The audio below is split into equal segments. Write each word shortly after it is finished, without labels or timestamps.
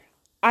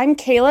I'm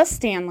Kayla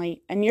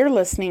Stanley, and you're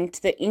listening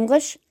to the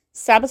English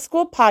Sabbath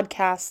School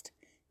podcast,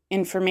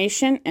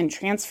 Information and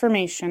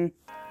Transformation.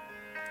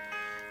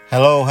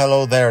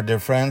 Hello there, dear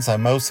friends.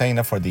 I'm Mo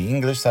Saina for the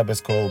English Sabbath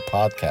School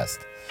podcast.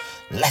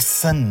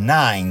 Lesson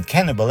 9.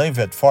 Can you believe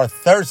it? For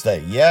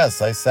Thursday.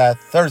 Yes, I said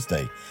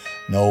Thursday,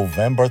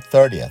 November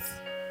 30th.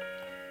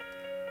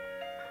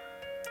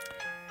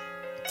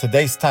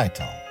 Today's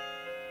title,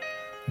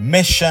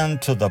 Mission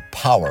to the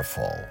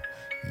Powerful.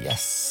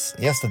 Yes,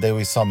 yesterday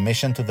we saw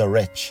mission to the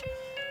rich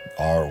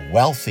or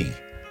wealthy.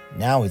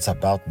 Now it's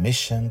about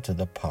mission to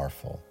the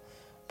powerful.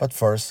 But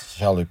first,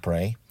 shall we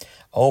pray?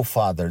 Oh,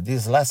 Father,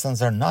 these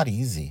lessons are not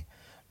easy,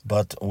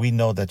 but we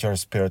know that your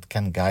Spirit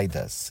can guide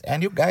us.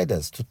 And you guide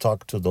us to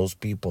talk to those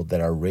people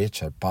that are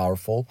rich or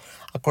powerful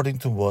according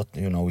to what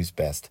you know is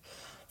best.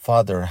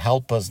 Father,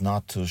 help us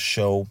not to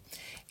show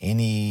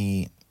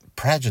any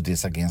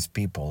prejudice against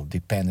people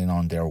depending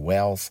on their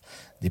wealth,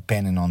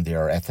 depending on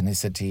their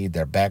ethnicity,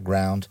 their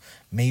background.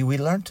 May we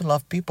learn to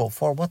love people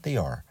for what they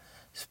are,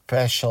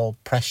 special,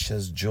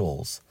 precious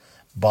jewels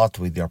bought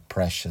with your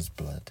precious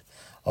blood.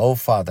 Oh,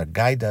 Father,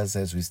 guide us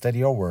as we study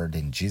your word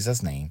in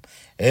Jesus' name.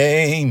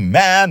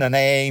 Amen and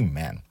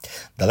amen.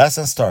 The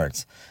lesson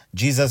starts.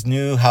 Jesus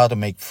knew how to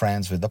make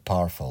friends with the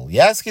powerful.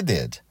 Yes, he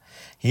did.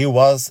 He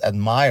was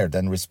admired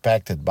and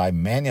respected by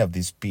many of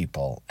these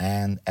people,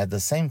 and at the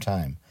same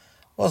time,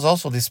 was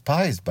also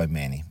despised by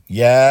many.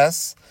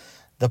 Yes,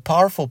 the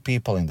powerful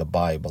people in the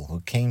Bible who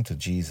came to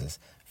Jesus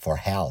for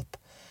help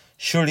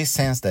surely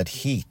sensed that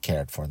he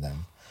cared for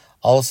them.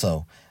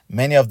 Also,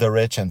 many of the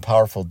rich and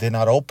powerful did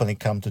not openly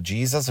come to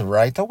Jesus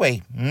right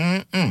away.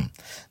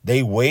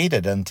 They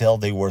waited until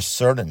they were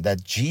certain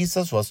that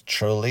Jesus was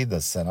truly the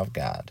Son of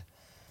God.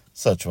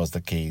 Such was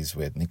the case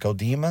with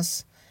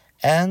Nicodemus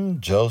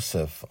and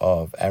Joseph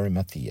of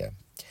Arimathea.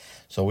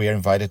 So we are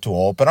invited to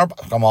open our...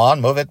 Come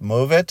on, move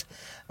it.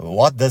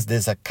 What does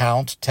this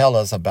account tell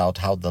us about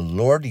how the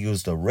Lord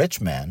used a rich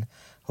man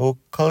who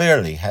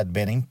clearly had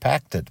been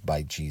impacted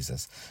by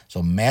Jesus?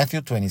 So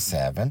Matthew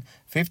 27,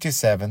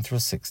 57 through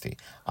 60.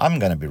 I'm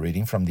going to be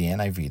reading from the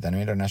NIV, the New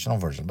International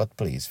Version, but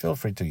please feel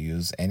free to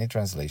use any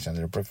translation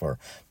that you prefer.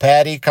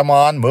 Patty, come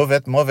on, move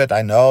it.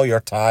 I know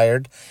you're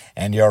tired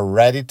and you're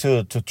ready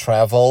to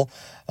travel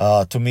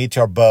to meet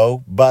your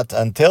beau. But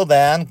until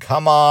then,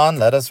 come on,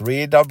 let us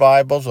read our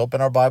Bibles,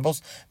 open our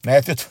Bibles.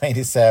 Matthew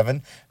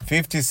 27,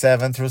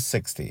 57 through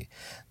 60.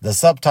 The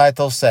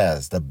subtitle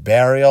says, The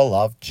Burial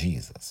of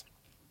Jesus.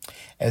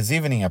 As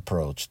evening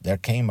approached, there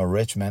came a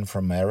rich man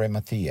from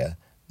Arimathea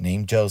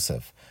named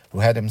Joseph, who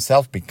had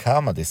himself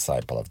become a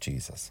disciple of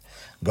Jesus.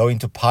 Going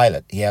to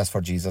Pilate, he asked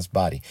for Jesus'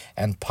 body,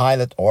 and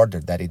Pilate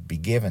ordered that it be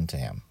given to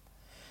him.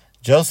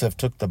 Joseph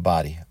took the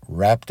body,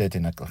 wrapped it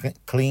in a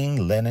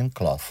clean linen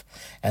cloth,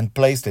 and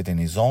placed it in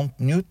his own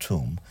new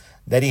tomb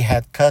that he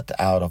had cut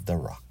out of the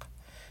rock.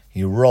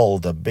 He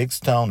rolled a big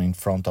stone in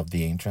front of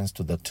the entrance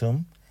to the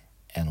tomb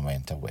and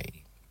went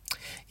away.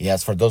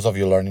 Yes, for those of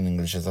you learning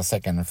English as a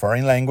second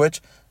foreign language,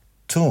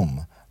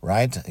 tomb,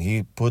 right?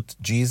 He put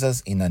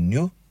Jesus in a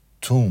new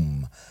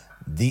tomb,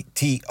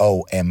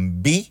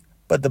 T-O-M-B,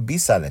 but the B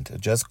silent.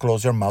 Just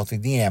close your mouth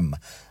with the M.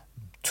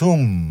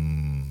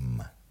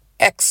 Tomb.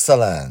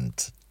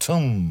 Excellent.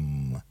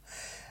 Tomb.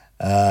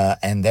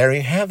 And there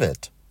you have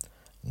it.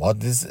 What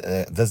does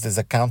this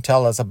account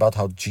tell us about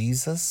how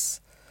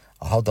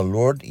the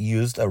Lord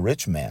used a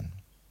rich man?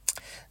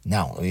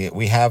 Now,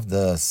 we have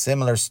the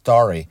similar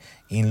story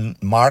in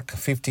Mark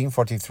 15,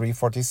 43,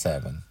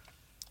 47.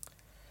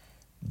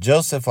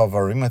 Joseph of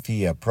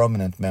Arimathea, a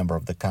prominent member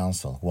of the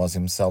council, who was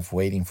himself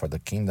waiting for the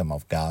kingdom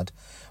of God,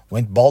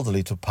 went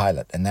boldly to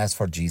Pilate and asked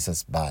for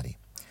Jesus' body.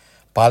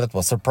 Pilate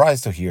was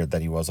surprised to hear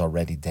that he was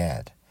already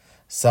dead.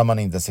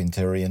 Summoning the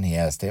centurion, he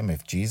asked him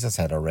if Jesus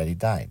had already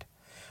died.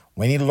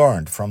 When he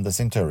learned from the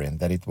centurion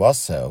that it was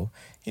so,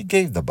 he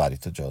gave the body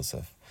to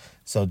Joseph.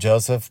 So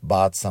Joseph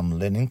bought some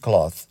linen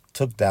cloth,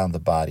 took down the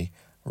body,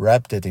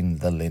 wrapped it in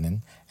the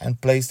linen, and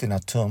placed in a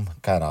tomb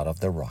cut out of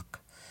the rock.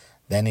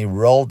 Then he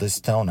rolled the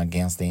stone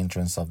against the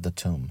entrance of the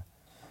tomb.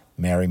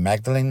 Mary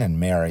Magdalene and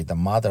Mary, the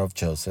mother of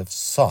Joseph,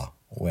 saw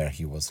where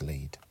he was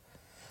laid.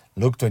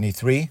 Luke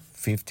 23,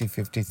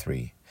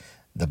 50-53.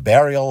 The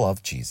burial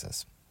of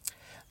Jesus.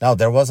 Now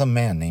there was a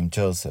man named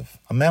Joseph,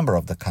 a member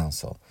of the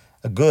council,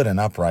 a good and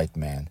upright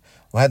man,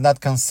 who had not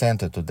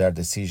consented to their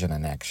decision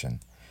and action.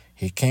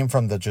 He came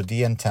from the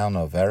Judean town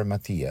of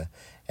Arimathea,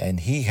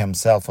 and he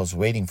himself was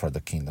waiting for the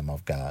kingdom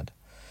of God.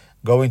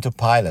 Going to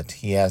Pilate,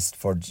 he asked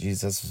for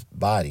Jesus'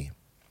 body.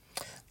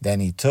 Then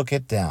he took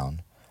it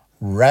down,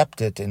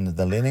 wrapped it in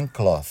the linen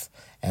cloth,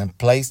 and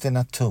placed in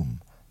a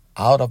tomb,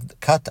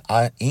 cut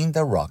in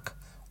the rock,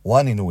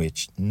 one in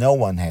which no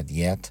one had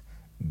yet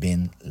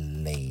been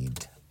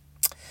laid.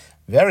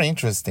 Very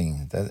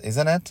interesting,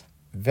 isn't it?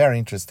 Very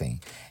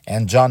interesting.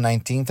 And John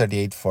 19,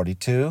 38,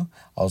 42,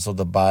 also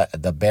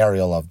the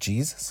burial of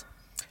Jesus.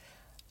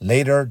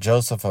 Later,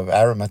 Joseph of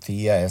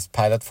Arimathea asked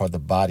Pilate for the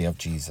body of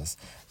Jesus.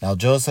 Now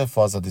Joseph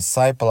was a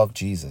disciple of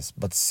Jesus,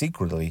 but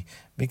secretly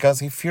because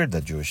he feared the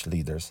Jewish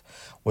leaders.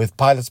 With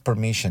Pilate's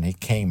permission, he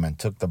came and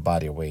took the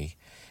body away.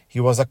 He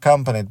was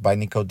accompanied by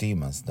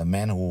Nicodemus, the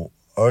man who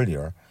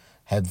earlier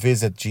had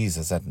visited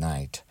Jesus at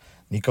night.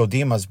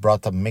 Nicodemus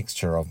brought a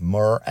mixture of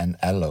myrrh and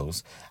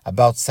aloes,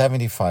 about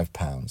 75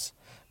 pounds.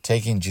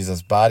 Taking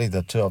Jesus' body,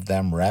 the two of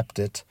them wrapped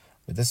it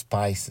with the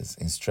spices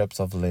in strips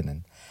of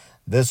linen.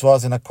 This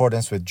was in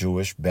accordance with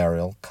Jewish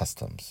burial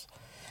customs.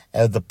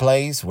 At the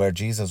place where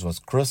Jesus was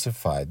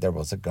crucified, there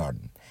was a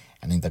garden,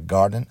 and in the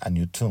garden a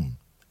new tomb,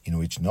 in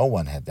which no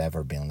one had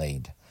ever been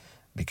laid.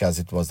 Because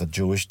it was the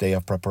Jewish day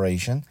of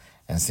preparation,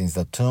 and since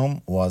the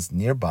tomb was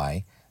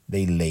nearby,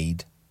 they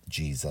laid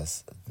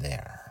Jesus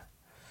there.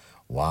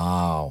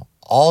 Wow.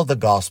 All the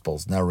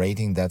Gospels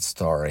narrating that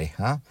story,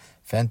 huh?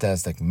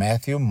 Fantastic.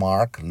 Matthew,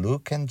 Mark,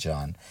 Luke, and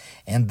John.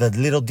 And the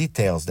little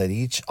details that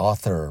each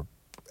author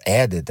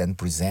added and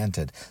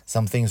presented.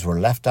 Some things were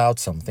left out,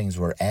 some things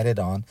were added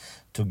on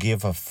to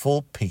give a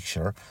full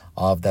picture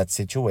of that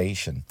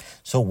situation.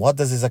 So what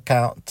does this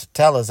account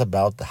tell us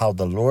about how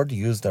the Lord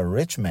used a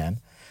rich man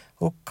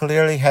who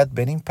clearly had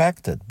been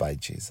impacted by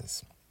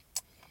Jesus?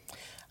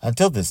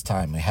 Until this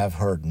time, we have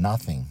heard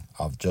nothing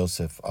of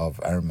Joseph of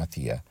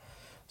Arimathea.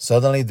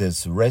 Suddenly,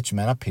 this rich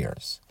man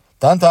appears.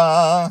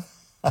 Dun-dun!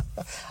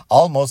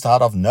 Almost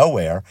out of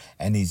nowhere,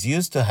 and is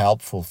used to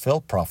help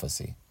fulfill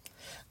prophecy.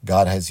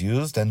 God has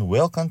used and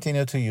will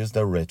continue to use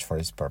the rich for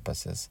his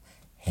purposes.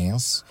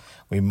 Hence,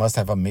 we must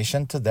have a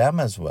mission to them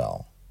as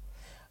well.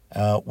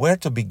 Where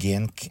to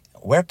begin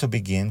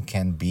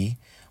can be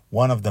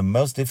one of the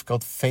most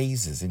difficult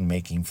phases in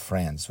making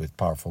friends with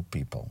powerful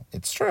people.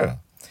 It's true.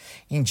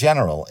 In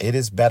general, it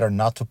is better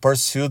not to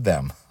pursue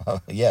them.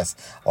 Yes,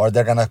 or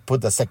they're going to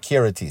put the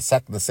security,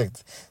 set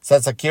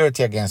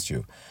security against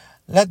you.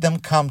 Let them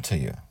come to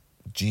you.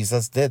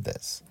 Jesus did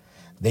this.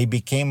 They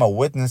became a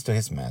witness to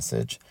his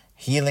message,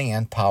 healing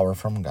and power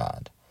from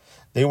God.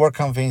 They were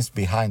convinced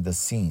behind the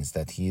scenes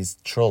that he is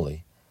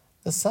truly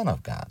the Son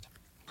of God.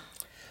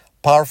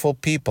 Powerful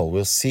people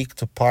will seek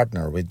to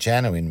partner with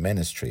genuine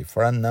ministry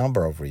for a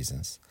number of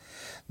reasons.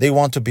 They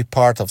want to be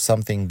part of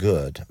something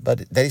good,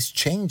 but that is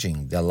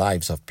changing the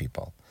lives of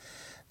people.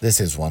 This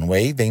is one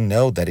way. They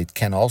know that it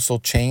can also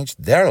change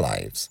their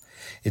lives.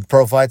 It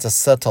provides a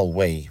subtle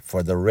way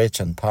for the rich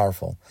and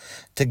powerful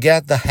to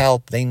get the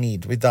help they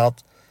need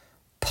without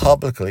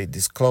publicly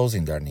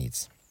disclosing their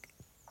needs.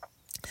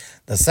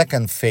 The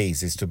second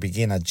phase is to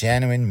begin a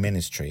genuine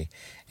ministry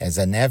as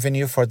an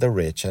avenue for the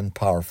rich and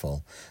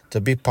powerful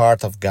to be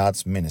part of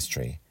God's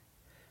ministry.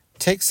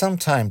 Take some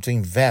time to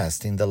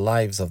invest in the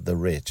lives of the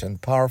rich and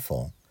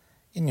powerful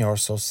in your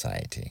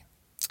society.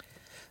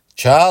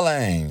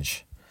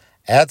 Challenge!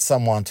 Add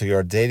someone to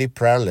your daily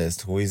prayer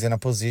list who is in a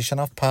position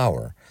of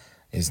power,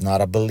 is not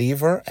a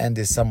believer, and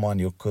is someone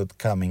you could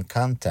come in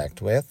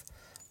contact with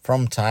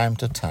from time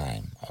to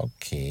time.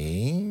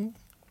 Okay.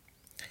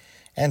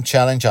 And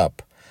challenge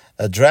up.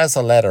 Address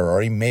a letter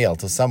or email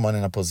to someone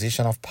in a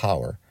position of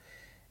power,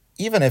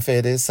 even if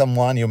it is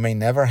someone you may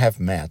never have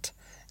met,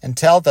 and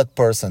tell that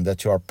person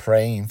that you are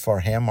praying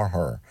for him or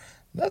her.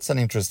 That's an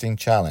interesting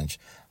challenge.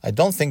 I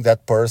don't think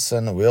that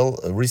person will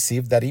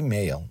receive that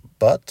email,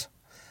 but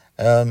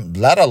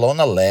let alone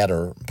a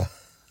letter.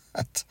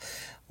 But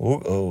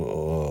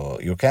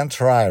you can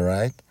try,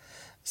 right?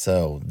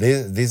 So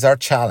these are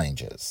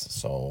challenges.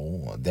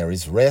 So there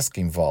is risk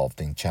involved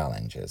in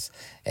challenges,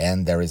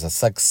 and there is a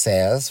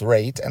success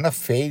rate and a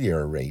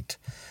failure rate,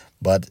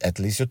 but at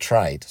least you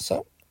tried.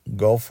 So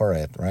go for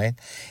it, right?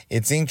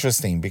 It's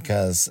interesting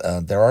because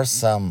there are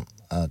some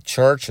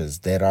churches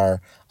that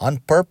are on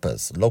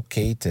purpose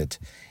located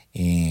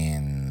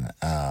in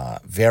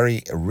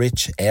very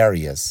rich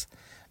areas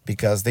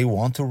because they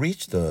want to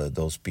reach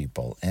those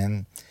people.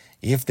 And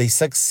if they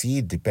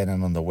succeed,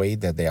 depending on the way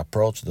that they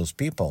approach those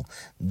people,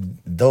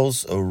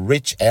 those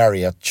rich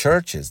area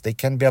churches, they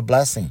can be a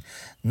blessing,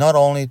 not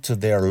only to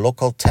their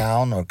local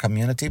town or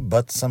community,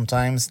 but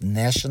sometimes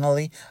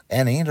nationally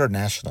and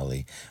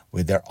internationally,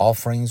 with their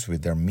offerings,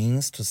 with their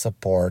means to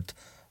support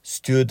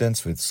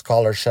students with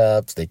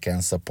scholarships. They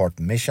can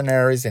support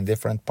missionaries in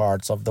different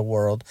parts of the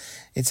world.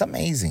 It's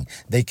amazing.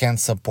 They can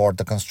support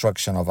the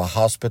construction of a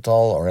hospital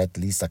or at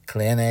least a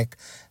clinic.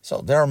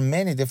 So there are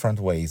many different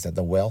ways that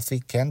the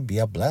wealthy can be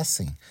a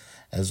blessing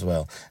as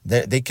well.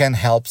 They can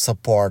help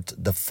support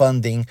the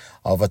funding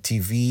of a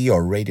TV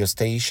or radio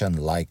station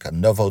like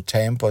Novo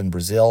Tempo in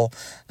Brazil,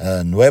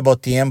 Nuevo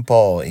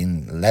Tiempo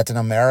in Latin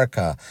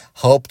America,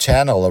 Hope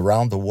Channel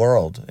around the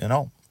world,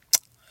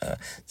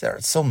 there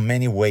are so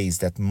many ways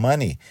that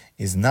money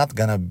is not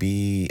going to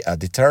be a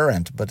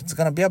deterrent, but it's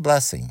going to be a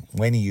blessing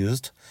when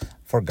used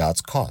for God's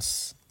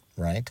cause,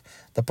 right?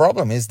 The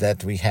problem is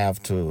that we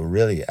have to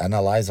really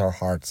analyze our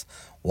hearts.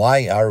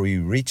 Why are we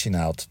reaching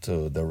out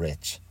to the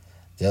rich?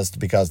 Just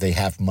because they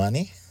have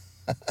money?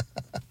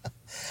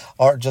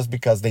 or just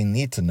because they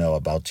need to know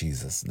about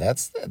Jesus.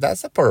 That's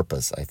the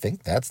purpose. I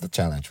think that's the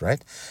challenge,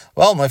 right?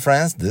 Well, my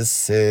friends,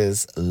 this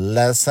is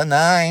lesson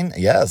 9.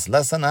 Yes,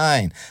 lesson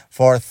 9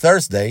 for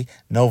Thursday,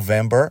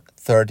 November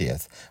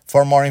 30th.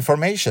 For more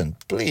information,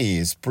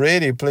 please,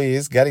 pretty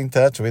please, get in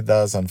touch with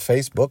us on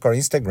Facebook or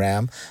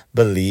Instagram,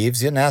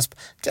 Believes UNESP.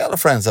 Tell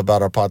friends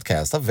about our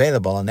podcast,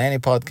 available on any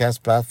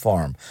podcast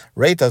platform.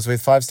 Rate us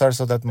with 5 stars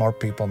so that more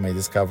people may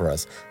discover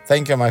us.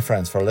 Thank you, my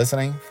friends, for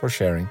listening, for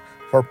sharing,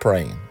 for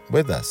praying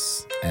with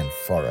us and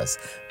for us.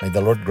 May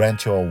the Lord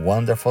grant you a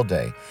wonderful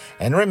day.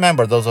 And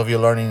remember, those of you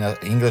learning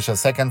English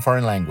as second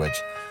foreign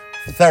language,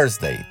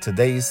 Thursday.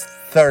 Today is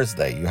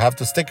Thursday. You have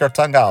to stick your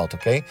tongue out,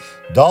 okay?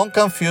 Don't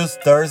confuse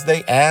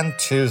Thursday and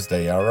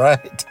Tuesday, all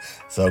right?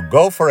 So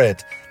go for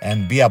it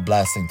and be a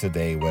blessing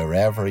today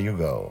wherever you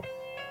go.